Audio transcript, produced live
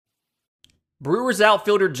Brewers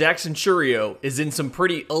outfielder Jackson Chourio is in some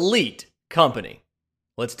pretty elite company.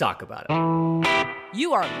 Let's talk about it.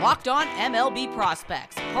 You are Locked On MLB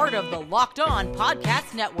Prospects, part of the Locked On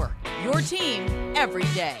Podcast Network, your team every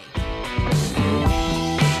day.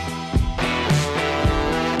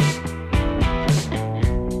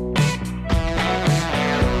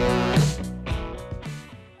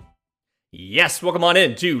 Yes, welcome on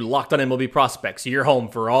in to Locked On MLB Prospects, your home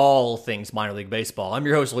for all things minor league baseball. I'm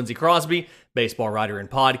your host, Lindsey Crosby, baseball writer and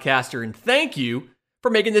podcaster, and thank you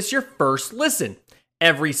for making this your first listen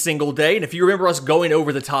every single day. And if you remember us going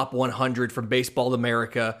over the top 100 from Baseball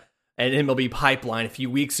America and MLB Pipeline a few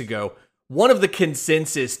weeks ago, one of the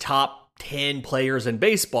consensus top 10 players in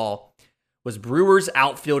baseball was Brewers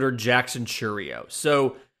outfielder Jackson Chourio.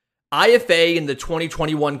 So IFA in the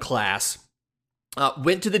 2021 class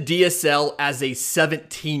went to the DSL as a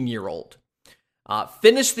 17-year-old.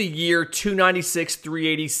 Finished the year 296,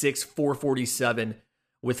 386, 447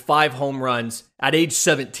 with 5 home runs at age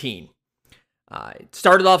 17.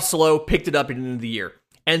 Started off slow, picked it up at the end of the year.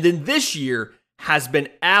 And then this year has been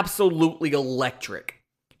absolutely electric.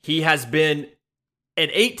 He has been an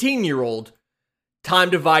 18-year-old, time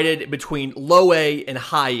divided between low A and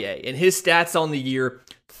high A. And his stats on the year,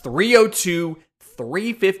 302,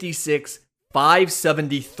 356,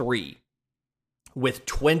 573 with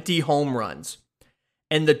 20 home runs.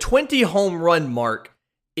 And the 20 home run mark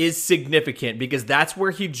is significant because that's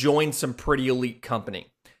where he joined some pretty elite company.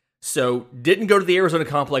 So didn't go to the Arizona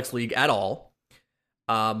Complex League at all.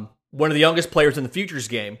 One of the youngest players in the futures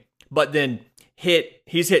game, but then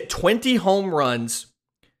he's hit 20 home runs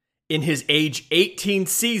in his age 18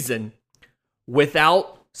 season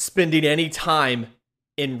without spending any time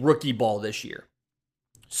in rookie ball this year.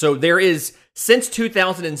 So there is, since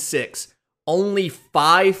 2006, only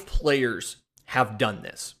 5 players have done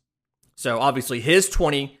this. So obviously his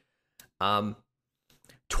 20.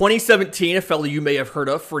 2017, a fellow you may have heard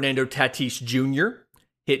of, Fernando Tatis Jr.,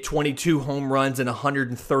 hit 22 home runs in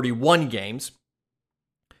 131 games.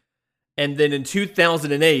 And then in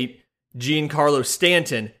 2008, Giancarlo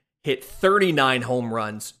Stanton hit 39 home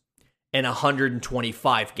runs in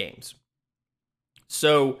 125 games.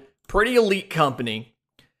 So pretty elite company.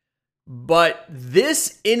 But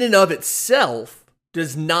this in and of itself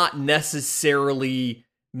does not necessarily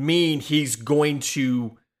mean he's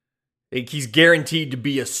guaranteed to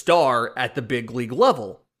be a star at the big league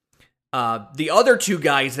level. The other 2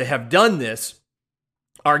 guys that have done this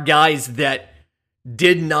are guys that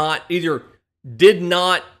did not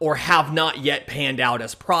or have not yet panned out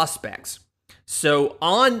as prospects. So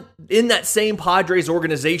in that same Padres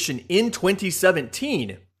organization in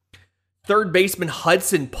 2017, third baseman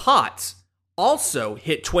Hudson Potts also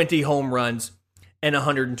hit 20 home runs in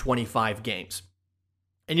 125 games.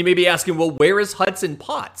 And you may be asking, well, where is Hudson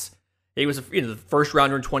Potts? He was the first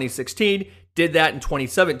rounder in 2016, did that in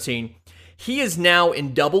 2017. He is now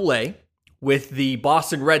in Double-A with the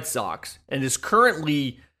Boston Red Sox and is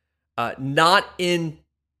currently not in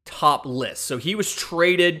top list. So he was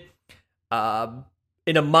traded in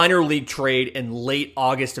a minor league trade in late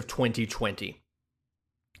August of 2020.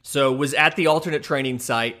 So was at the alternate training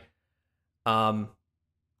site, was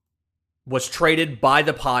traded by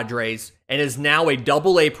the Padres, and is now a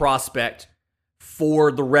Double-A prospect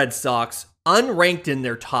for the Red Sox, unranked in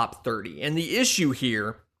their top 30. And the issue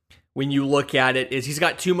here, when you look at it, is he's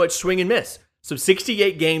got too much swing and miss. So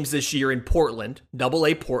 68 games this year in Portland,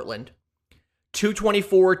 Double-A Portland,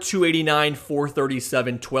 224, 289,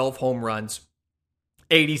 437, 12 home runs,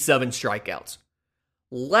 87 strikeouts.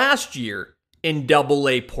 Last year, in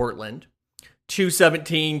Double-A Portland,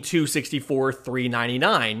 217, 264,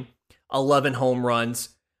 399, 11 home runs,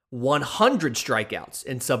 100 strikeouts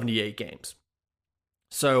in 78 games.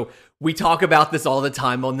 So we talk about this all the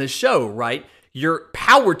time on this show, right? Your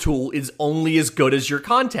power tool is only as good as your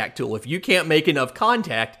contact tool. If you can't make enough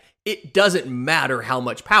contact, it doesn't matter how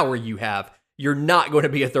much power you have. You're not going to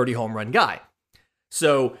be a 30 home run guy.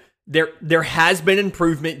 So there has been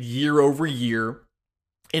improvement year over year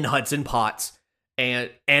in Hudson Potts and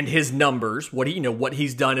his numbers, what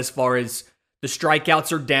he's done as far as the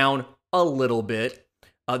strikeouts are down a little bit.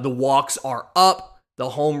 The walks are up.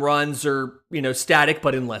 The home runs are, static,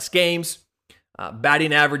 but in less games.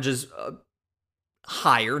 Batting average is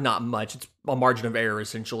higher, not much. It's a margin of error,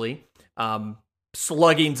 essentially.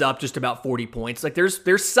 Slugging's up just about 40 points. Like,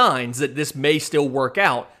 there's signs that this may still work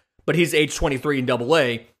out, but he's age 23 in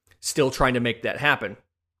Double-A, still trying to make that happen.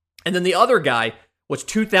 And then the other guy was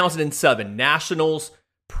 2007 Nationals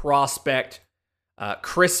prospect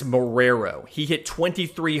Chris Marrero. He hit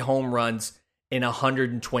 23 home runs in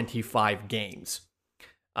 125 games.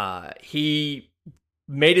 He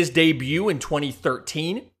made his debut in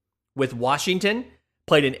 2013 with Washington,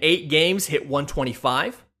 played in 8 games, hit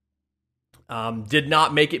 125. Did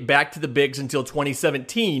not make it back to the bigs until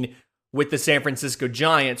 2017 with the San Francisco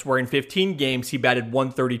Giants, where in 15 games he batted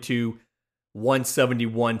 132,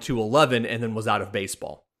 171, 211, and then was out of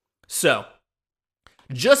baseball. So,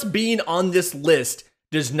 just being on this list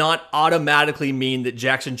does not automatically mean that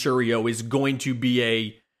Jackson Chourio is going to be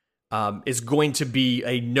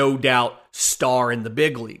a no doubt star in the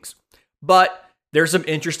big leagues. But there's some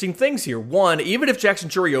interesting things here. One, even if Jackson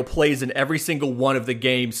Chourio plays in every single one of the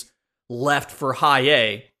games left for High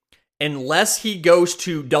A, unless he goes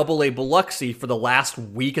to Double A Biloxi for the last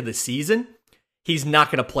week of the season, he's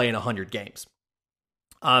not going to play in 100 games.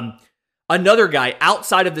 Another guy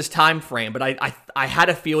outside of this time frame, but I had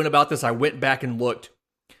a feeling about this. I went back and looked,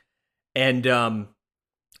 and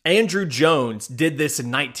Andrew Jones did this in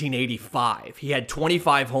 1985. He had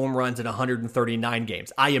 25 home runs in 139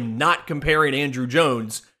 games. I am not comparing Andrew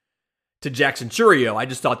Jones to Jackson Chourio. I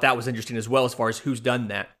just thought that was interesting as well as far as who's done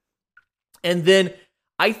that. And then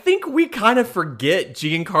I think we kind of forget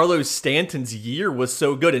Giancarlo Stanton's year was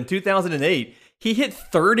so good. In 2008, he hit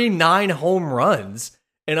 39 home runs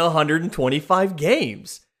in 125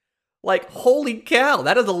 games. Like, holy cow,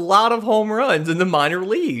 that is a lot of home runs in the minor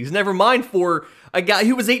leagues. Never mind for a guy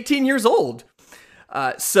who was 18 years old.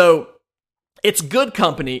 So it's good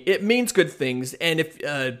company. It means good things. And if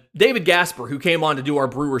David Gasper, who came on to do our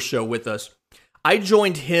Brewers show with us, I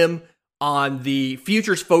joined him on the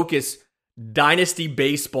Futures Focus Dynasty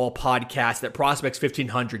Baseball podcast that Prospects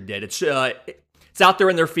 1500 did. It's out there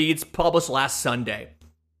in their feeds, published last Sunday.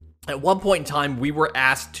 At one point in time, we were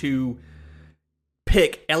asked to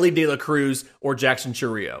pick Elly De La Cruz or Jackson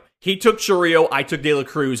Chourio. He took Chourio, I took De La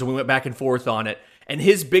Cruz, and we went back and forth on it. And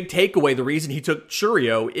his big takeaway, the reason he took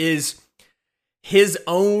Chourio, is his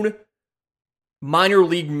own minor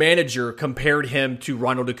league manager compared him to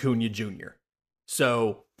Ronald Acuna Jr.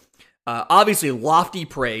 So, obviously, lofty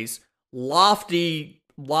praise, lofty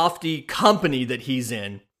company that he's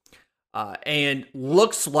in, and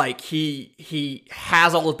looks like he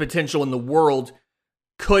has all the potential in the world,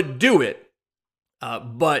 could do it.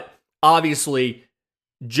 But obviously,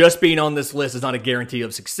 just being on this list is not a guarantee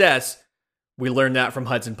of success. We learned that from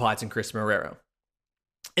Hudson Potts and Chris Marrero.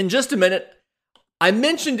 In just a minute, I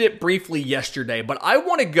mentioned it briefly yesterday, but I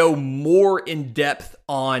want to go more in depth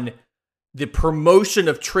on the promotion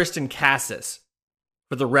of Triston Casas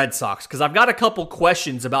for the Red Sox, because I've got a couple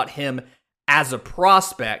questions about him as a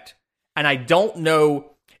prospect, and I don't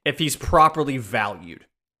know if he's properly valued.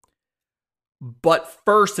 But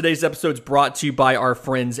first, today's episode is brought to you by our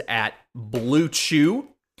friends at Blue Chew.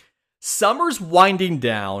 Summer's winding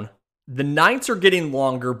down, the nights are getting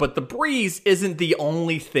longer, but the breeze isn't the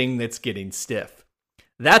only thing that's getting stiff.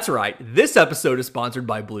 That's right, this episode is sponsored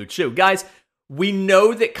by Blue Chew. Guys, we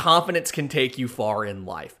know that confidence can take you far in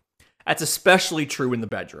life. That's especially true in the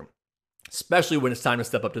bedroom, especially when it's time to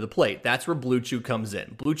step up to the plate. That's where Blue Chew comes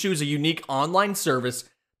in. Blue Chew is a unique online service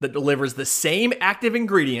that delivers the same active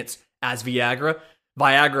ingredients as Viagra,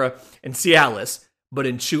 and Cialis, but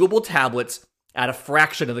in chewable tablets at a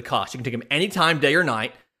fraction of the cost. You can take them anytime, day or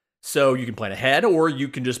night, so you can plan ahead, or you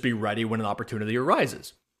can just be ready when an opportunity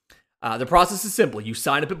arises. The process is simple. You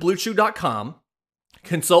sign up at BlueChew.com,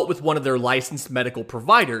 consult with one of their licensed medical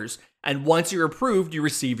providers, and once you're approved, you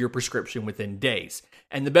receive your prescription within days.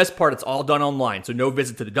 And the best part, it's all done online, so no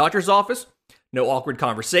visit to the doctor's office, no awkward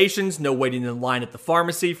conversations, no waiting in line at the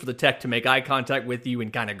pharmacy for the tech to make eye contact with you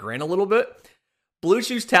and kind of grin a little bit. Blue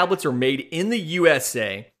Chew's tablets are made in the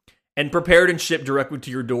USA and prepared and shipped directly to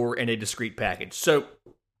your door in a discreet package. So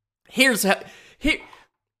here's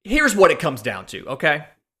what it comes down to, okay?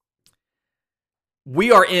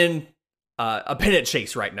 We are in a pennant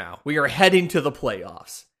chase right now. We are heading to the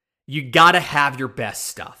playoffs. You got to have your best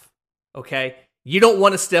stuff, okay? You don't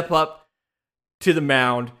want to step up to the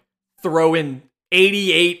mound, throw in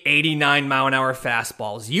 88, 89 mile an hour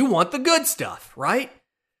fastballs. You want the good stuff, right?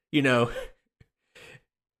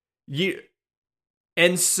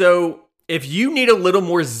 And so if you need a little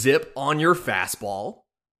more zip on your fastball,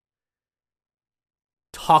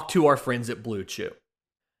 talk to our friends at Blue Chew.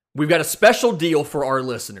 We've got a special deal for our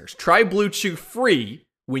listeners. Try Blue Chew free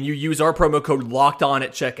when you use our promo code LOCKEDON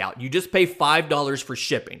at checkout. You just pay $5 for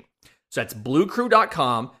shipping. So that's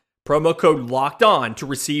BlueCrew.com, promo code LOCKEDON to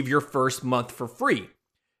receive your first month for free.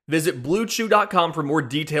 Visit BlueChew.com for more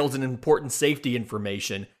details and important safety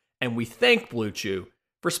information. And we thank Blue Chew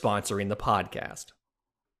for sponsoring the podcast.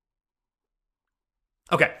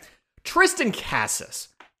 Okay, Triston Casas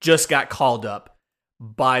just got called up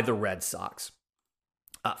by the Red Sox.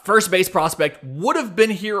 First base prospect would have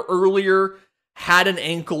been here earlier. had an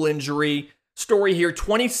ankle injury. Story here,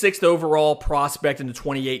 26th overall prospect in the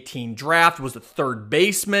 2018 draft, was the third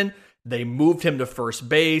baseman. They moved him to first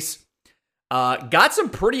base. Got some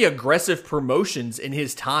pretty aggressive promotions in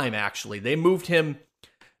his time, actually. They moved him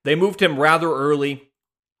rather early.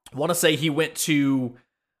 I want to say he went to,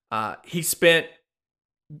 he spent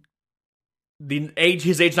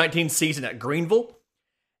his age 19 season at Greenville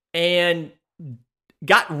and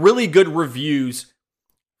got really good reviews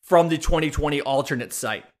from the 2020 alternate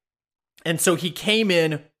site. And so he came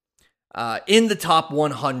in the top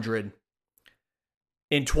 100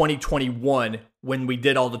 in 2021 when we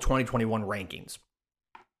did all the 2021 rankings.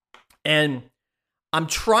 And I'm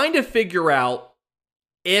trying to figure out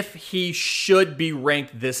if he should be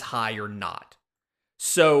ranked this high or not.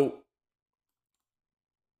 So,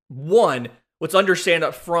 one, let's understand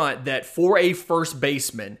up front that for a first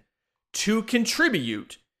baseman to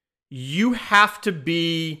contribute, you have to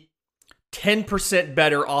be 10%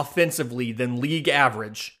 better offensively than league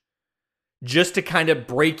average just to kind of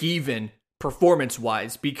break even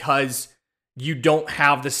performance-wise, because you don't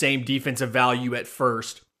have the same defensive value at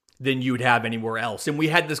first than you would have anywhere else. And we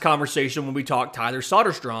had this conversation when we talked Tyler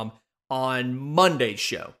Soderstrom on Monday's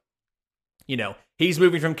show. You know, he's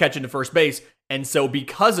moving from catching to first base, and so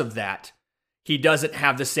because of that, he doesn't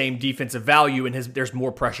have the same defensive value and there's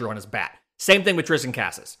more pressure on his bat. Same thing with Triston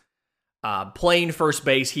Casas. Playing first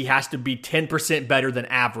base, he has to be 10% better than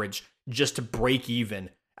average just to break even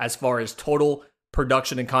as far as total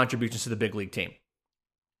production and contributions to the big league team.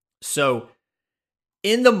 So,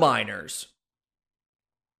 in the minors,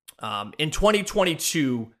 in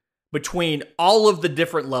 2022, between all of the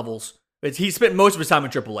different levels, he spent most of his time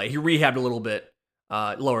in AAA. He rehabbed a little bit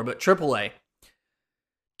lower, but AAA,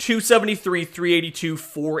 273, 382,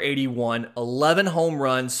 481, 11 home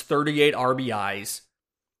runs, 38 RBIs,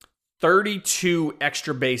 32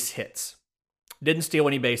 extra base hits. Didn't steal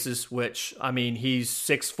any bases, which, I mean, he's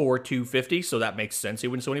 6'4", 250, so that makes sense. He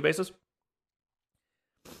wouldn't steal any bases.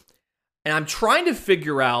 And I'm trying to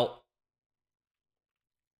figure out,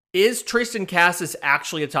 is Triston Casas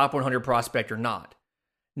actually a top 100 prospect or not?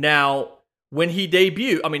 Now, when he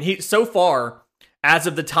debuted, I mean, so far, as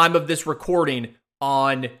of the time of this recording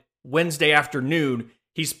on Wednesday afternoon,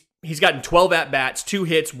 he's gotten 12 at-bats, 2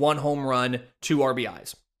 hits, 1 home run, 2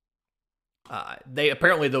 RBIs. They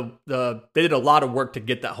apparently they did a lot of work to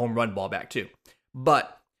get that home run ball back too.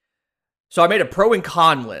 But so I made a pro and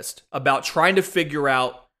con list about trying to figure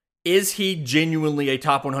out, is he genuinely a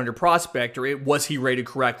top 100 prospect, or was he rated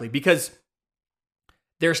correctly? Because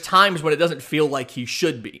there's times when it doesn't feel like he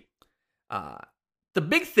should be. The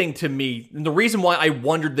big thing to me, and the reason why I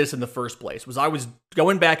wondered this in the first place, was I was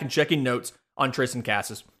going back and checking notes on Triston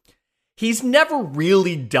Casas. He's never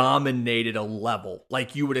really dominated a level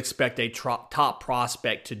like you would expect a top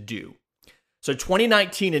prospect to do. So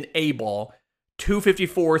 2019 in A-ball,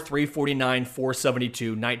 254, 349,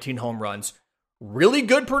 472, 19 home runs. Really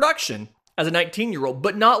good production as a 19-year-old,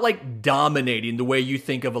 but not like dominating the way you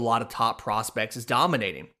think of a lot of top prospects as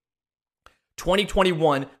dominating.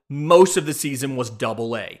 2021, most of the season was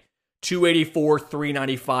AA. 284,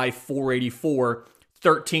 395, 484,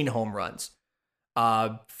 13 home runs.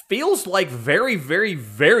 Feels like very, very,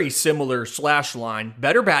 very similar slash line.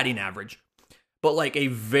 Better batting average, but like a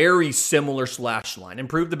very similar slash line.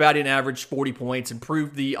 Improved the batting average 40 points,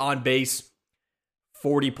 improved the on base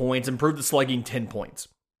 40 points, improved the slugging 10 points.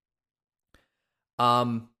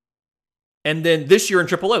 And then this year in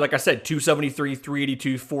AAA, like I said, 273,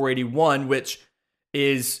 382, 481, which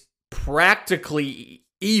is practically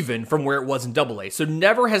even from where it was in AA. So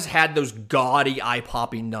never has had those gaudy,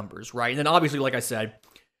 eye-popping numbers, right? And then obviously, like I said,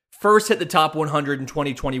 first hit the top 100 in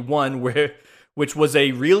 2021, which was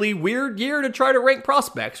a really weird year to try to rank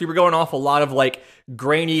prospects. We were going off a lot of like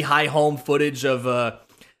grainy, high home footage of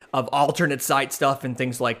alternate site stuff and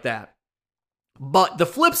things like that. But the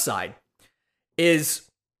flip side is,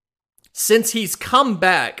 since he's come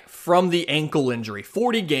back from the ankle injury,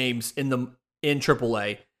 40 games in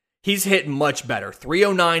AAA, he's hit much better.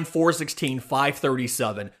 309, 416,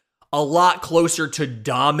 537. A lot closer to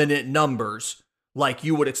dominant numbers like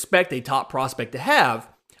you would expect a top prospect to have,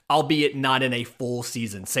 albeit not in a full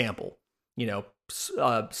season sample. You know,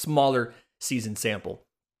 smaller season sample.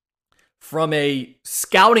 From a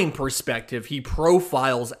scouting perspective, he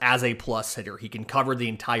profiles as a plus hitter. He can cover the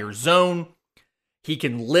entire zone. He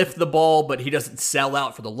can lift the ball, but he doesn't sell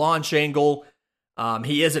out for the launch angle.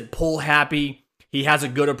 He isn't pull happy. He has a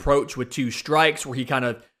good approach with 2 strikes where he kind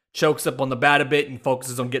of chokes up on the bat a bit and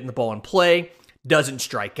focuses on getting the ball in play. Doesn't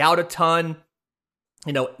strike out a ton.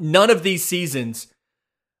 You know, none of these seasons,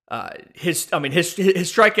 his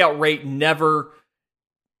strikeout rate never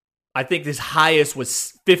I think his highest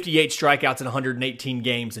was 58 strikeouts in 118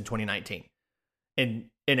 games in 2019 in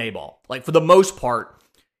A-ball. Like, for the most part,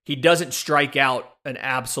 he doesn't strike out an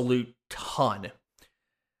absolute ton.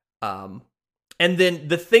 And then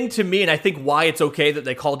the thing to me, and I think why it's okay that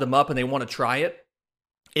they called him up and they want to try it,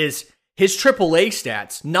 is his AAA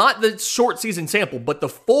stats, not the short season sample, but the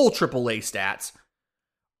full AAA stats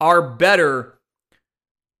are better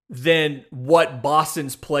than what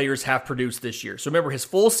Boston's players have produced this year. So remember, his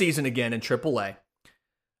full season again in AAA,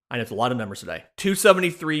 I know it's a lot of numbers today,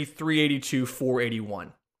 273, 382,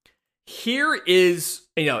 481. Here is,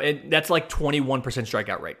 and that's like 21%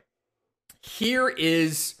 strikeout rate. Here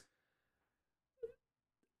is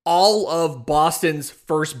all of Boston's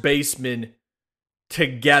first basemen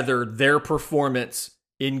together, their performance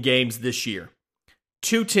in games this year.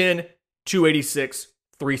 210, 286,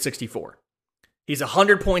 364. He's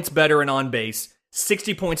 100 points better in on base,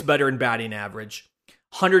 60 points better in batting average,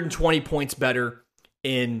 120 points better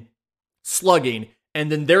in slugging,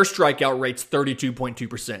 and then their strikeout rate's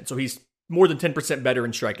 32.2%. So he's more than 10% better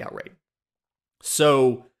in strikeout rate.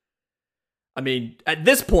 So, I mean, at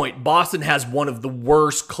this point, Boston has one of the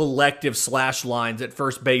worst collective slash lines at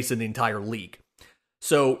first base in the entire league.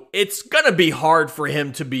 So it's going to be hard for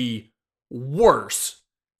him to be worse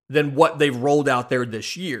than what they've rolled out there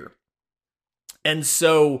this year. And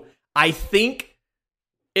so I think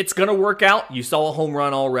it's going to work out. You saw a home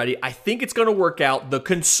run already. I think it's going to work out. The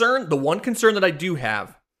one concern that I do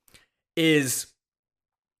have is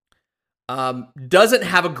doesn't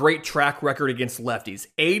have a great track record against lefties.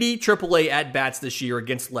 80 AAA at-bats this year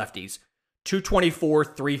against lefties. 224,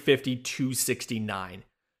 350, 269.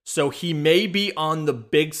 So he may be on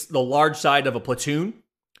the large side of a platoon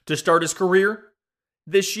to start his career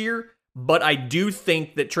this year, but I do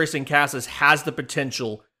think that Triston Casas has the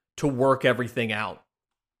potential to work everything out.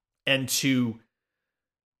 And to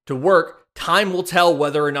work, time will tell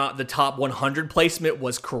whether or not the top 100 placement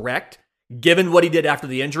was correct. Given what he did after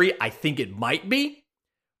the injury, I think it might be.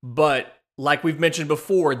 But like we've mentioned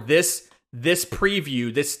before, this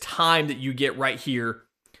preview, this time that you get right here,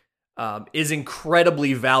 is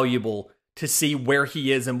incredibly valuable to see where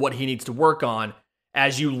he is and what he needs to work on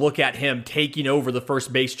as you look at him taking over the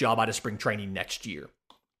first base job out of spring training next year.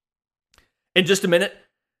 In just a minute,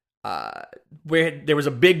 there was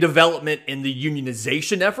a big development in the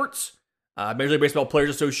unionization efforts. Major League Baseball Players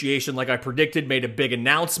Association, like I predicted, made a big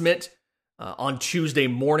announcement on Tuesday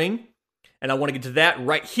morning. And I want to get to that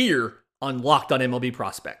right here on Locked on MLB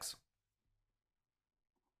Prospects.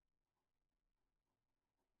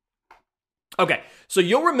 Okay, so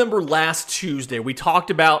you'll remember last Tuesday, we talked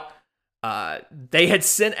about they had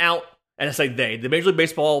sent out, and I say the Major League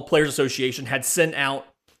Baseball Players Association had sent out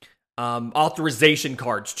authorization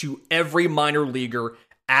cards to every minor leaguer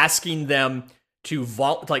asking them to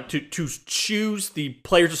choose the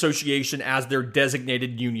Players Association as their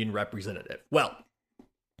designated union representative. Well,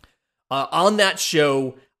 on that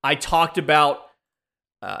show, I talked about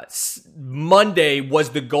Monday was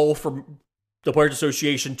the goal for the Players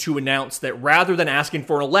Association to announce that rather than asking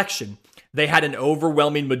for an election, they had an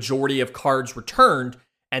overwhelming majority of cards returned,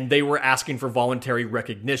 and they were asking for voluntary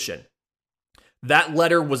recognition. That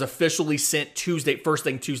letter was officially sent first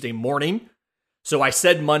thing Tuesday morning. So I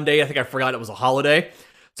said Monday, I think I forgot it was a holiday.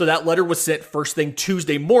 So that letter was sent first thing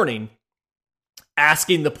Tuesday morning,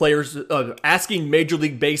 asking asking Major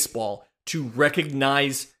League Baseball to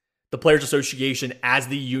recognize the Players Association as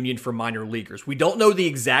the union for minor leaguers. We don't know the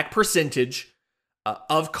exact percentage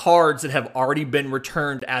of cards that have already been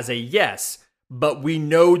returned as a yes, but we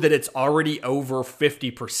know that it's already over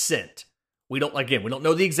 50%. We don't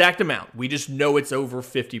know the exact amount. We just know it's over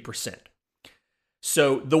 50%.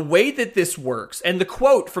 So the way that this works, and the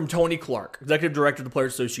quote from Tony Clark, executive director of the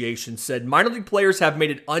Players Association, said, minor league players have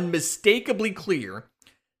made it unmistakably clear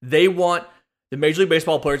they want the Major League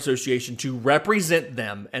Baseball Players Association to represent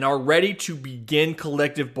them and are ready to begin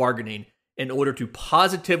collective bargaining in order to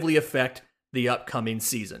positively affect the upcoming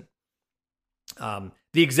season. The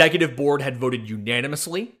executive board had voted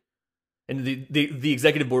unanimously, and the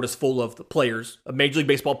executive board is full of the players, of Major League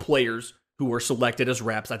Baseball players who were selected as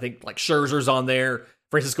reps. I think like Scherzer's on there,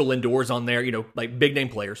 Francisco Lindor's on there, like big name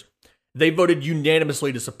players. They voted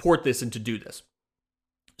unanimously to support this and to do this.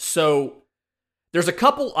 So there's a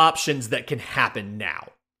couple options that can happen now.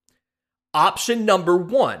 Option number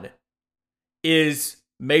one is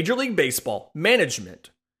Major League Baseball management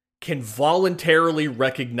can voluntarily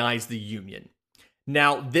recognize the union.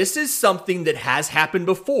 Now, this is something that has happened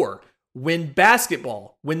before. When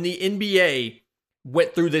the NBA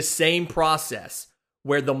went through this same process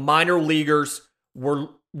where the minor leaguers were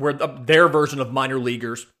their version of minor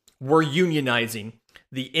leaguers were unionizing,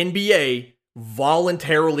 the NBA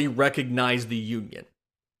voluntarily recognize the union.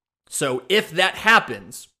 So if that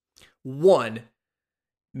happens, one,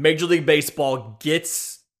 Major League Baseball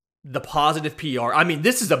gets the positive PR. I mean,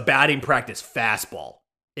 this is a batting practice fastball,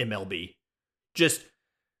 MLB. Just,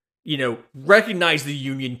 recognize the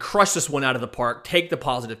union, crush this one out of the park, take the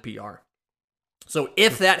positive PR. So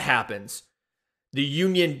if that happens, the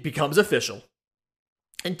union becomes official.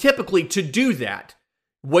 And typically to do that,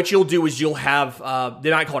 what you'll do is you'll have,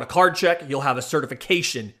 they might call it a card check, you'll have a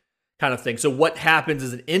certification kind of thing. So what happens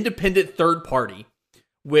is an independent third party,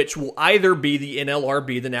 which will either be the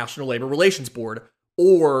NLRB, the National Labor Relations Board,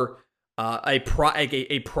 or a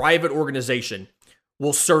private organization,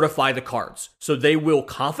 will certify the cards. So they will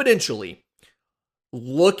confidentially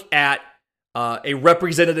look at a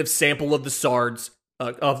representative sample of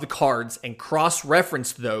the cards and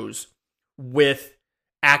cross-reference those with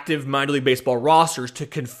active minor league baseball rosters to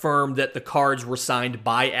confirm that the cards were signed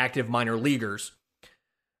by active minor leaguers,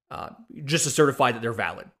 just to certify that they're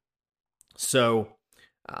valid. So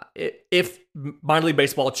if minor league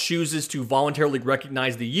baseball chooses to voluntarily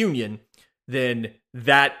recognize the union, then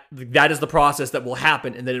that is the process that will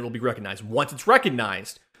happen, and then it will be recognized. Once it's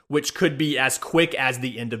recognized, which could be as quick as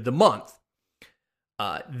the end of the month,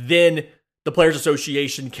 then the Players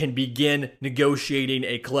Association can begin negotiating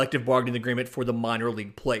a collective bargaining agreement for the minor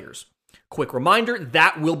league players. Quick reminder,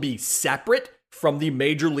 that will be separate from the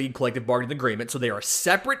Major League Collective Bargaining Agreement, so they are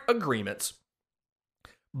separate agreements.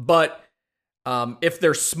 But if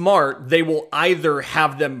they're smart, they will either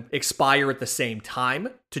have them expire at the same time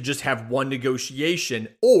to just have one negotiation,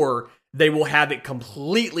 or they will have it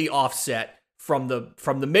completely offset from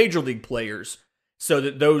the major league players, so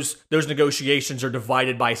that those negotiations are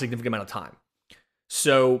divided by a significant amount of time.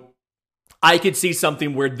 So I could see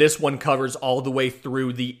something where this one covers all the way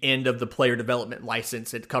through the end of the player development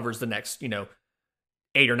license. It covers the next,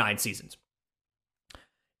 8 or 9 seasons.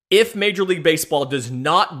 If Major League Baseball does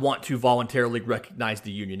not want to voluntarily recognize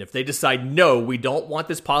the union, if they decide, no, we don't want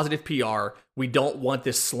this positive PR, we don't want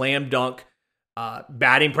this slam dunk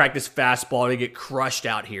batting practice fastball to get crushed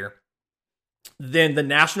out here, then the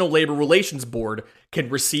National Labor Relations Board can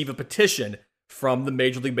receive a petition from the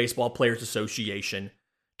Major League Baseball Players Association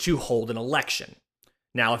to hold an election.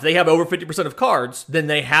 Now, if they have over 50% of cards, then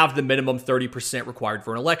they have the minimum 30% required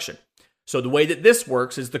for an election. So the way that this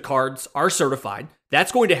works is the cards are certified.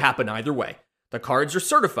 That's going to happen either way. The cards are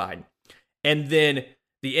certified. And then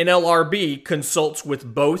the NLRB consults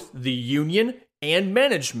with both the union and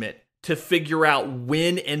management to figure out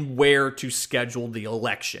when and where to schedule the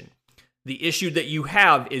election. The issue that you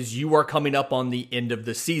have is you are coming up on the end of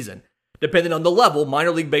the season. Depending on the level,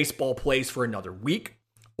 minor league baseball plays for another week,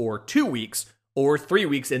 or 2 weeks, or 3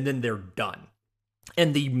 weeks, and then they're done.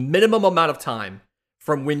 And the minimum amount of time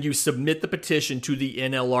from when you submit the petition to the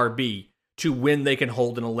NLRB to when they can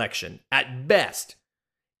hold an election, at best,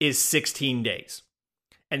 is 16 days.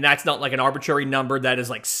 And that's not like an arbitrary number, that is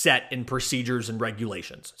like set in procedures and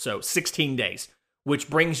regulations. So 16 days, which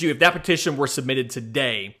brings you, if that petition were submitted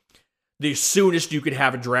today, the soonest you could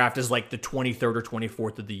have a draft is like the 23rd or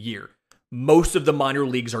 24th of the year. Most of the minor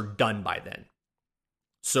leagues are done by then.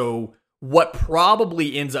 So what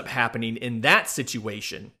probably ends up happening in that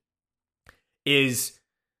situation is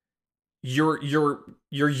your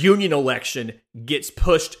union election gets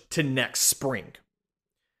pushed to next spring.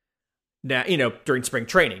 Now, during spring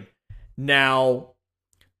training. Now,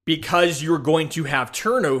 because you're going to have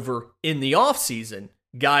turnover in the offseason,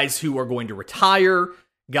 guys who are going to retire,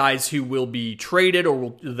 guys who will be traded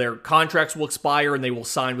or their contracts will expire and they will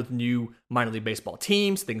sign with new minor league baseball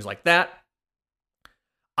teams, things like that.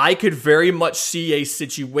 I could very much see a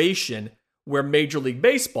situation where Major League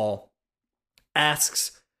Baseball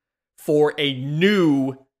asks for a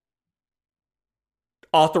new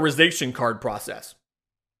authorization card process.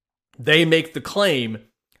 They make the claim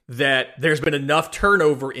that there's been enough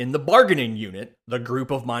turnover in the bargaining unit, the group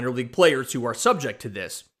of minor league players who are subject to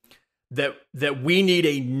this, that we need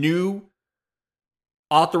a new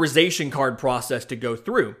authorization card process to go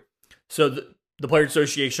through. So the Players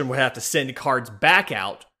Association would have to send cards back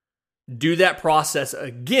out, do that process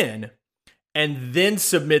again, and then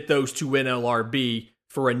submit those to NLRB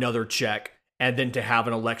for another check, and then to have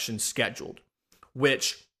an election scheduled,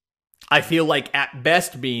 which I feel like at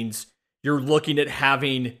best means you're looking at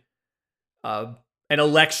having an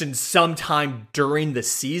election sometime during the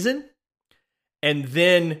season. And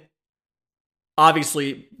then,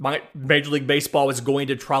 obviously, Major League Baseball is going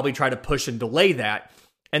to probably try to push and delay that.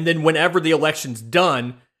 And then whenever the election's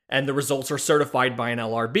done and the results are certified by an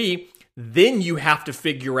NLRB, then you have to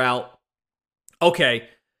figure out, okay,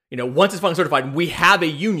 once it's finally certified, we have a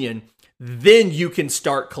union, then you can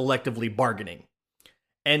start collectively bargaining.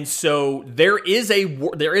 And so there is a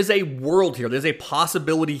world here. There's a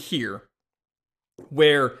possibility here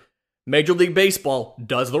where Major League Baseball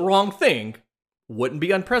does the wrong thing, wouldn't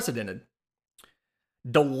be unprecedented,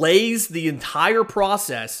 delays the entire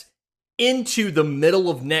process into the middle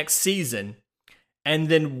of next season, and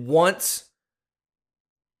then once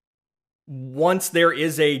there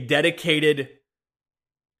is a dedicated,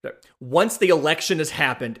 once the election has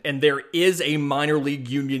happened and there is a minor league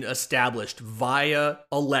union established via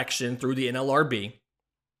election through the NLRB,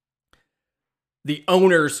 the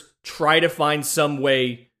owners try to find some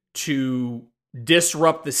way to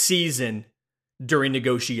disrupt the season during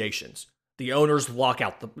negotiations. The owners lock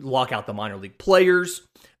out the minor league players.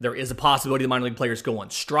 There is a possibility the minor league players go on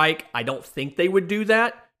strike. I don't think they would do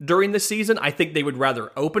that during the season. I think they would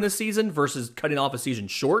rather open a season versus cutting off a season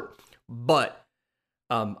short. But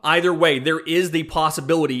either way, there is the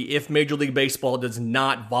possibility, if Major League Baseball does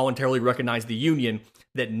not voluntarily recognize the union,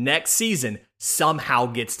 that next season somehow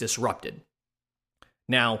gets disrupted.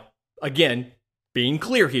 Now, again, being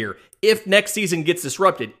clear here, if next season gets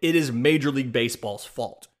disrupted, it is Major League Baseball's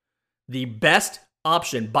fault. The best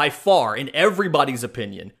option by far, in everybody's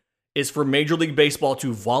opinion, is for Major League Baseball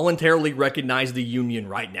to voluntarily recognize the union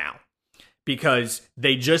right now, because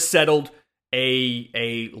they just settled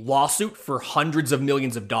a lawsuit for hundreds of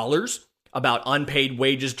millions of dollars about unpaid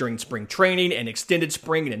wages during spring training and extended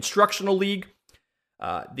spring and instructional league.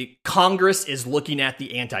 The Congress is looking at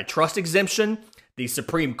the antitrust exemption. The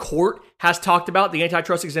Supreme Court has talked about the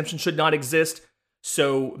antitrust exemption should not exist.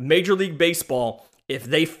 So Major League Baseball, if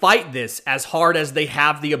they fight this as hard as they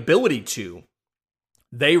have the ability to,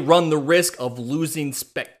 they run the risk of losing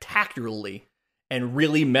spectacularly and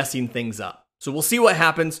really messing things up. So we'll see what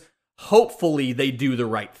happens. Hopefully they do the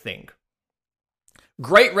right thing.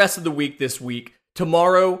 Great rest of the week this week.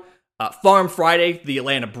 Tomorrow, Farm Friday, the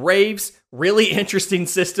Atlanta Braves. Really interesting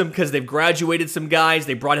system because they've graduated some guys.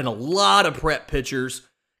 They brought in a lot of prep pitchers.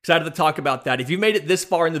 Excited to talk about that. If you made it this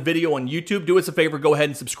far in the video on YouTube, do us a favor, go ahead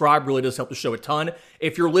and subscribe. Really does help the show a ton.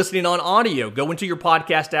 If you're listening on audio, go into your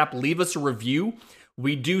podcast app, leave us a review.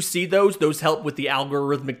 We do see those. Those help with the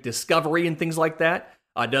algorithmic discovery and things like that.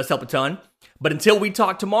 It does help a ton. But until we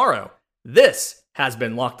talk tomorrow, this has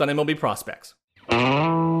been Locked on MLB Prospects.